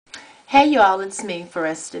Hey y'all, it's me,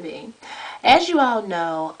 ForrestaB. As you all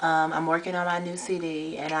know, I'm working on my new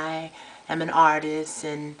CD, and I am an artist,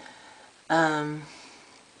 and um,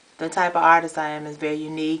 the type of artist I am is very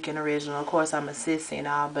unique and original. Of course, I'm a sissy and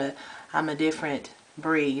all, but I'm a different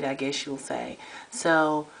breed, I guess you'll say.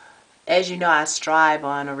 So, as you know, I strive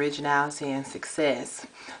on originality and success.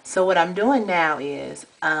 So what I'm doing now is,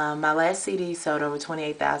 my last CD sold over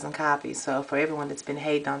 28,000 copies. So for everyone that's been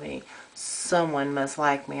hating on me, someone must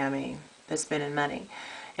like me. I mean, they're spending money.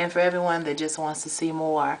 And for everyone that just wants to see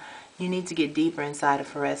more, you need to get deeper inside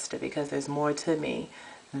of ForrestaB, because there's more to me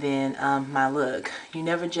than my look. You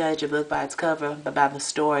never judge a book by its cover, but by the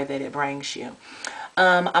story that it brings you.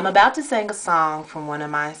 I'm about to sing a song from one of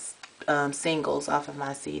my singles off of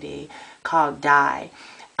my CD called Die.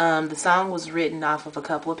 The song was written off of a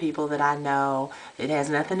couple of people that I know. It has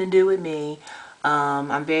nothing to do with me.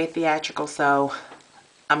 I'm very theatrical, so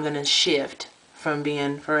I'm going to shift from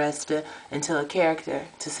being ForrestaB into a character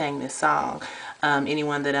to sing this song.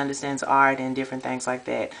 Anyone that understands art and different things like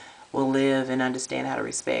that will live and understand how to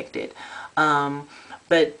respect it.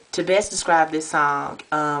 But to best describe this song,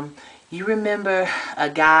 you remember a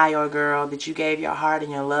guy or a girl that you gave your heart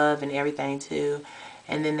and your love and everything to,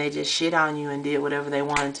 and then they just shit on you and did whatever they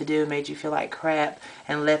wanted to do, made you feel like crap,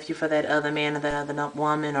 and left you for that other man or that other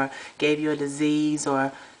woman, or gave you a disease,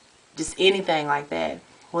 or just anything like that.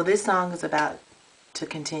 Well, this song is about to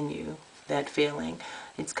continue that feeling.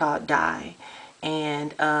 It's called Die.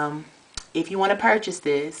 And if you want to purchase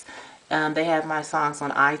this, they have my songs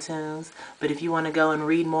on iTunes, but if you want to go and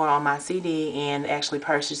read more on my CD and actually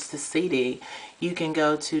purchase the CD, you can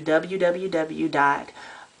go to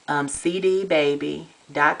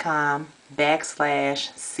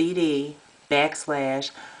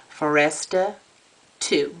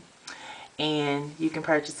www.cdbaby.com/CD/ForrestaB2, and you can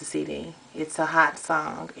purchase the CD. It's a hot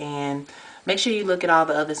song, and make sure you look at all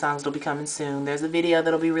the other songs that'll be coming soon. There's a video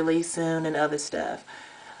that'll be released soon and other stuff.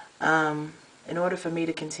 In order for me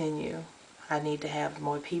to continue, I need to have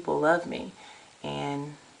more people love me,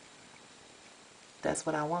 and that's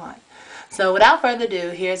what I want. So without further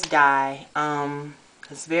ado, here's Die.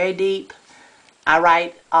 It's very deep. I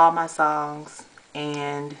write all my songs,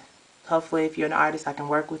 and hopefully if you're an artist, I can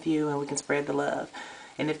work with you and we can spread the love.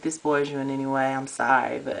 And if this bores you in any way, I'm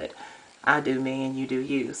sorry, but I do me and you do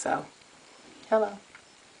you. So, hello.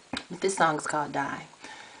 This song is called Die.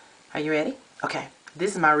 Are you ready? Okay.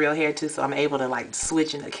 This is my real hair too, so I'm able to like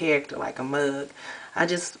switch in the character like a mug. I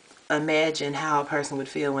just imagine how a person would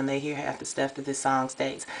feel when they hear half the stuff that this song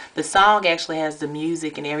states. The song actually has the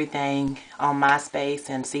music and everything on MySpace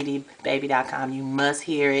and cdbaby.com. You must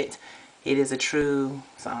hear it. It is a true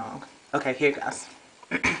song. Okay, here it goes.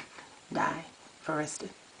 Die. ForrestaB.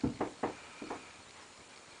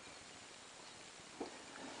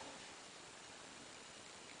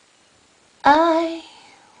 I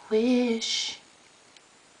wish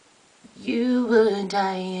you were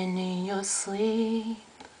dying in your sleep,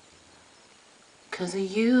 'cause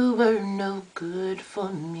you were no good for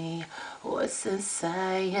me or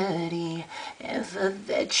society, and for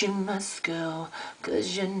that you must go,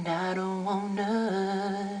 'cause you're not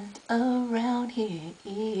wanted around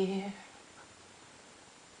here,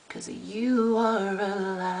 'cause you are a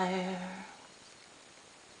liar.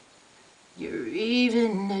 You're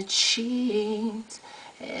even a cheat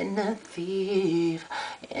and a thief,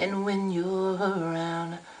 and when you're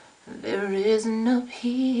around, there is no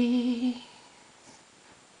peace.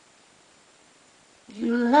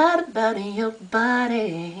 You lied about your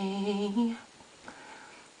body.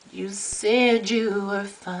 You said you were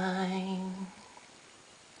fine,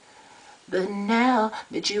 but now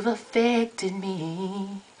that you've affected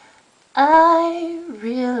me, I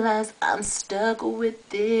realize I'm stuck with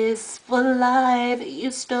this for life.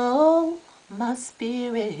 You stole my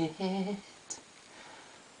spirit.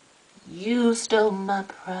 You stole my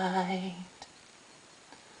pride.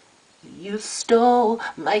 You stole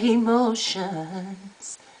my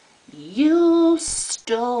emotions. You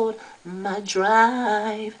stole my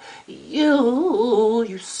drive.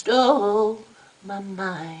 You stole my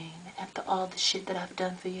mind. After all the shit that I've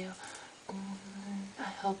done for you, I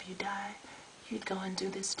hope you die. You'd go and do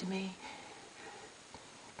this to me.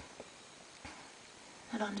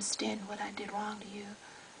 I don't understand what I did wrong to you.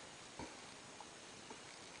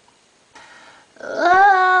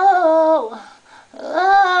 Oh,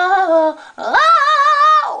 oh,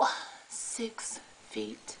 oh, 6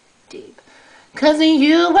 feet deep. 'Cause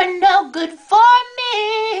you were no good for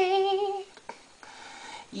me.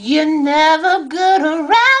 You're never good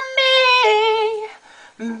around me.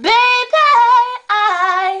 Baby,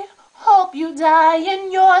 I hope hope you die in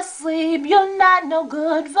your sleep. You're not no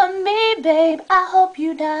good for me, babe. I hope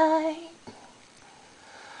you die.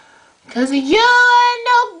 'Cause you ain't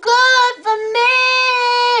no good for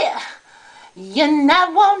me. You're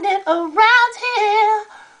not wanted around here.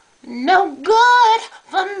 No good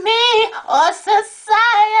for me or society.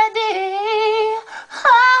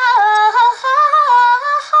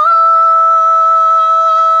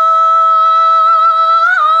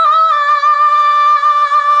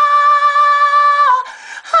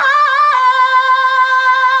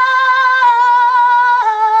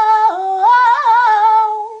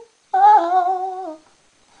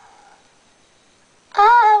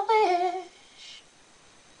 I wish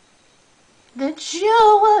that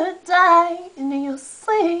you would die in your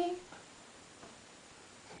sleep.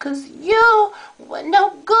 'Cause you were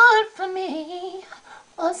no good for me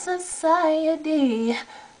or society.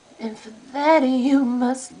 And for that you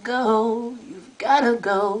must go. You've gotta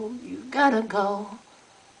go. You've gotta go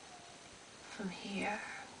from here.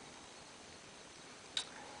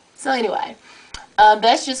 So anyway,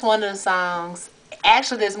 that's just one of the songs.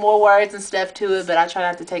 Actually, there's more words and stuff to it, but I try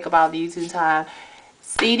not to take up all the YouTube time.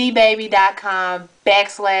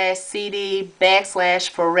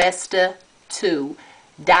 cdbaby.com/CD/ForrestaB.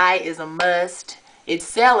 Die is a must. It's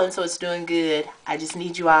selling, so it's doing good. I just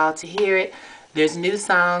need you all to hear it. There's new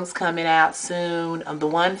songs coming out soon. The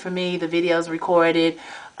one for me, the video's recorded.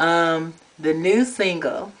 The new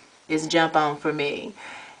single is Jump On For Me.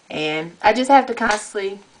 And I just have to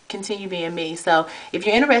constantly continue being me. So if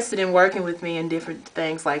you're interested in working with me and different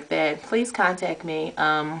things like that, please contact me.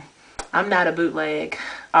 I'm not a bootleg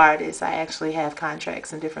artist. I actually have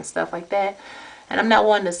contracts and different stuff like that. And I'm not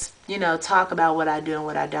one to, you know, talk about what I do and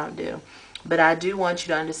what I don't do. But I do want you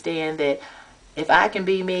to understand that if I can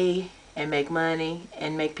be me and make money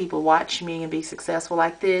and make people watch me and be successful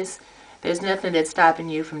like this, there's nothing that's stopping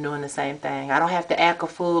you from doing the same thing. I don't have to act a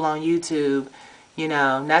fool on YouTube. You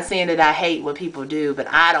know, not saying that I hate what people do, but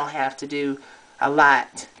I don't have to do a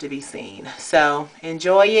lot to be seen. So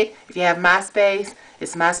enjoy it. If you have MySpace,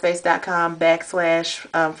 it's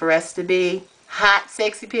myspace.com/ForrestaB. Hot,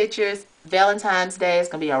 sexy pictures. Valentine's Day, it's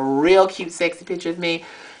going to be a real cute, sexy picture of me.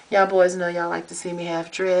 Y'all boys know y'all like to see me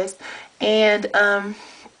half dressed. And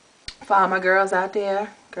for all my girls out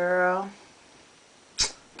there, girl,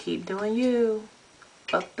 keep doing you.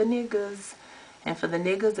 Fuck the niggas. And for the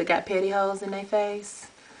niggas that got petty holes in their face,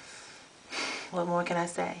 what more can I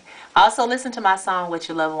say? Also, listen to my song, What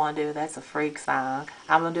Your Lover Wanna Do. That's a freak song.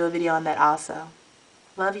 I'm going to do a video on that also.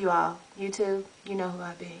 Love you all. YouTube, you know who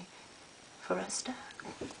I be. ForrestaB.